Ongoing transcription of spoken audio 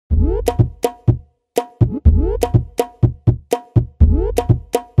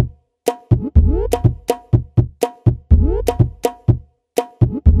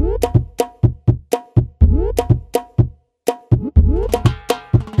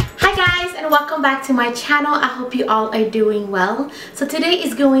welcome back to my channel. I hope you all are doing well. So today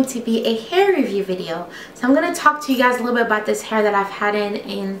is going to be a hair review video. So I'm going to talk to you guys a little bit about this hair that I've had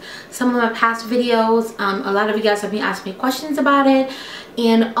in some of my past videos. A lot of you guys have been asking me questions about it,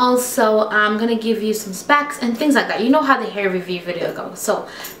 and also I'm going to give you some specs and things like that. You know how the hair review video goes, so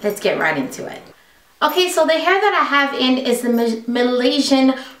let's get right into it. Okay, so the hair that I have in is the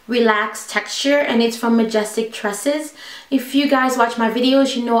Malaysian relaxed texture, and it's from Majestic Tresses. If you guys watch my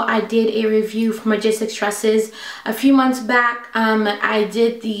videos, you know I did a review for Majestic Tresses a few months back. I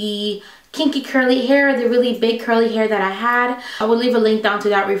did the kinky curly hair, the really big curly hair that I had. I will leave a link down to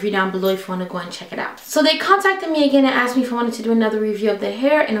that review down below if you want to go and check it out. So they contacted me again and asked me if I wanted to do another review of the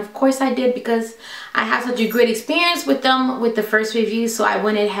hair, and of course I did, because I had such a great experience with them with the first review. So I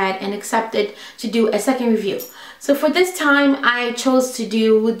went ahead and accepted to do a second review. So for this time I chose to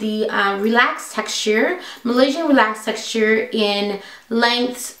do the relaxed texture, Malaysian relaxed texture in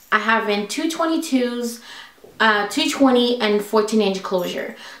lengths. I have in 222s, 220 and 14-inch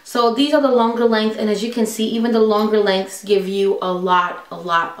closure. So these are the longer length, and as you can see, even the longer lengths give you a lot of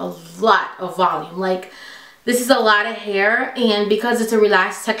volume. Like, this is a lot of hair, and because it's a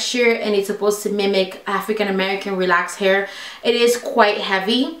relaxed texture and it's supposed to mimic African American relaxed hair, it is quite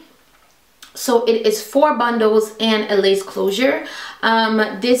heavy. So it is 4 bundles and a lace closure.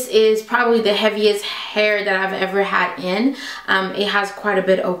 This is probably the heaviest hair that I've ever had in. It has quite a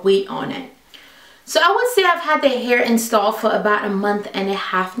bit of weight on it. So I would say I've had the hair installed for about a month and a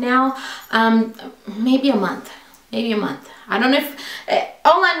half now. Maybe a month. I don't know if,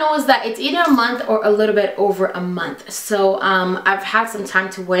 all I know is that it's either a month or a little bit over a month. So I've had some time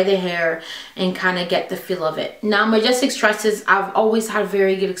to wear the hair and kind of get the feel of it. Now, Majestic Tresses, I've always had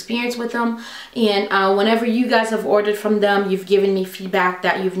very good experience with them. And whenever you guys have ordered from them, you've given me feedback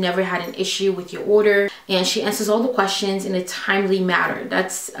that you've never had an issue with your order. And she answers all the questions in a timely manner.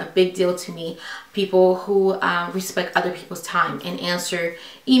 That's a big deal to me. People who respect other people's time and answer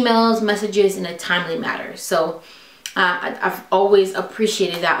emails, messages in a timely manner. So I've always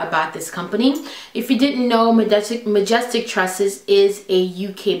appreciated that about this company. If you didn't know, Majestic Tresses is a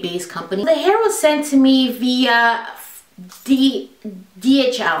UK-based company. The hair was sent to me via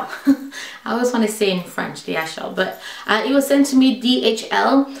DHL. I always want to say in French, DHL, but it was sent to me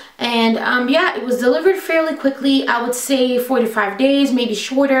DHL, and yeah, it was delivered fairly quickly. I would say 4 to 5 days, maybe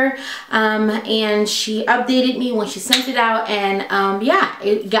shorter. And she updated me when she sent it out, and yeah,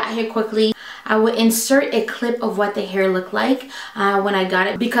 it got here quickly. I would insert a clip of what the hair looked like when I got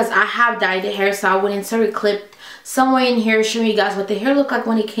it, because I have dyed the hair. So I would insert a clip somewhere in here showing you guys what the hair looked like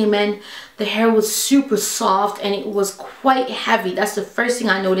when it came in. The hair was super soft and it was quite heavy. That's the first thing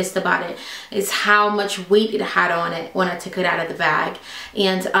I noticed about it, is how much weight it had on it when I took it out of the bag.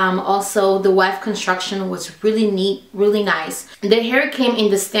 And also the weft construction was really neat, really nice. The hair came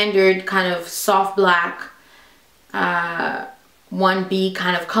in the standard kind of soft black 1B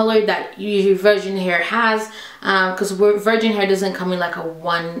kind of color that usually virgin hair has, because virgin hair doesn't come in like a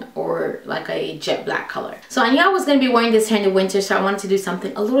 1 or like a jet black color. So I knew I was going to be wearing this hair in the winter, so I wanted to do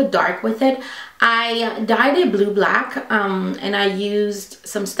something a little dark with it. I dyed it blue black, and I used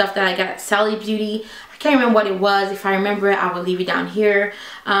some stuff that I got at Sally Beauty. I can't remember what it was. If I remember it, I will leave it down here.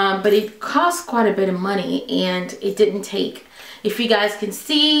 But it cost quite a bit of money, and it didn't take. If you guys can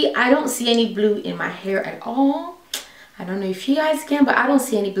see, I don't see any blue in my hair at all. I don't know if you guys can, but I don't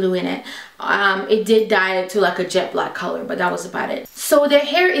see any blue in it. It did dye it to like a jet black color, but that was about it. So the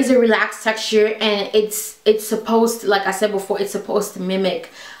hair is a relaxed texture, and it's supposed to, like I said before, it's supposed to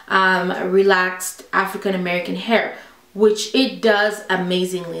mimic relaxed African American hair, which it does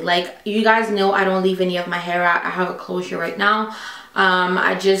amazingly. Like, you guys know I don't leave any of my hair out. I have a closure right now.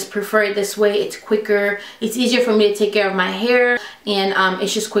 I just prefer it this way. It's quicker, it's easier for me to take care of my hair, and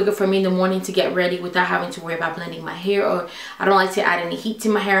it's just quicker for me in the morning to get ready without having to worry about blending my hair, or I don't like to add any heat to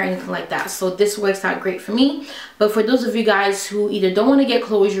my hair or anything like that. So this works out great for me. But for those of you guys who either don't want to get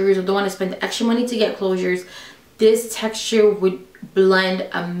closures or don't want to spend the extra money to get closures, this texture would blend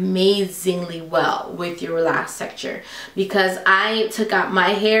amazingly well with your relaxed texture, because I took out my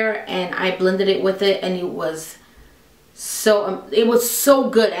hair and I blended it with it, and it was so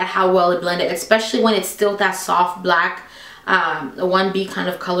good at how well it blended, especially when it's still that soft black 1B kind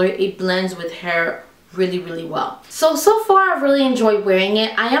of color. It blends with hair really well. So far I've really enjoyed wearing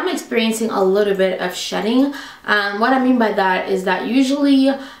it. I am experiencing a little bit of shedding. What I mean by that is that usually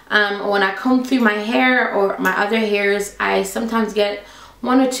when I comb through my hair or my other hairs, I sometimes get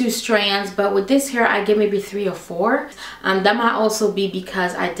 1 or 2 strands, but with this hair I get maybe 3 or 4. That might also be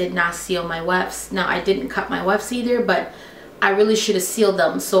because I did not seal my wefts. Now, I didn't cut my wefts either, but I really should have sealed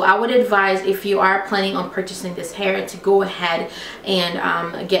them. So I would advise, if you are planning on purchasing this hair, to go ahead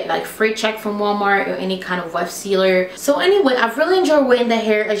and get like freight check from Walmart or any kind of weft sealer. So anyway, I've really enjoyed wearing the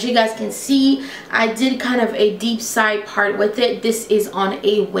hair. As you guys can see, I did kind of a deep side part with it. This is on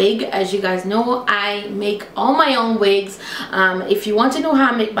a wig. As you guys know, I make all my own wigs. If you want to know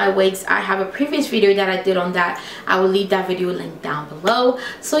how I make my wigs, I have a previous video that I did on that. I will leave that video link down below.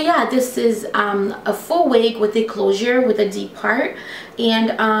 So yeah, this is a full wig with a closure, with a deep part.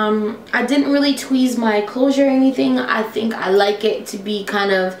 And I didn't really tweeze my closure or anything. I think I like it to be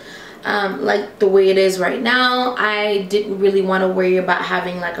kind of like the way it is right now. I didn't really want to worry about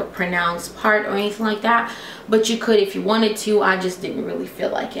having like a pronounced part or anything like that, but you could if you wanted to. I just didn't really feel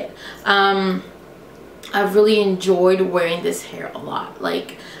like it. I've really enjoyed wearing this hair a lot.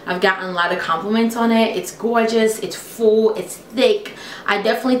 Like, I've gotten a lot of compliments on it. It's gorgeous, it's full, it's thick. I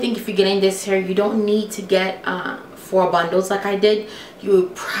definitely think if you're getting this hair, you don't need to get 4 bundles like I did. You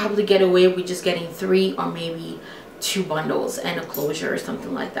would probably get away with just getting 3 or maybe 2 bundles and a closure or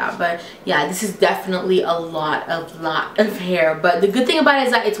something like that. But yeah, this is definitely a lot of hair. But the good thing about it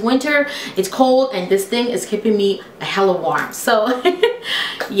is that it's winter, it's cold, and this thing is keeping me a hella warm. So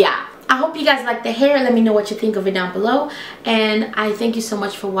yeah, I hope you guys like the hair. Let me know what you think of it down below. And I thank you so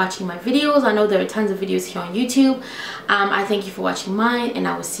much for watching my videos. I know there are tons of videos here on YouTube. I thank you for watching mine, and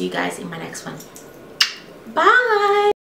I will see you guys in my next one. Bye.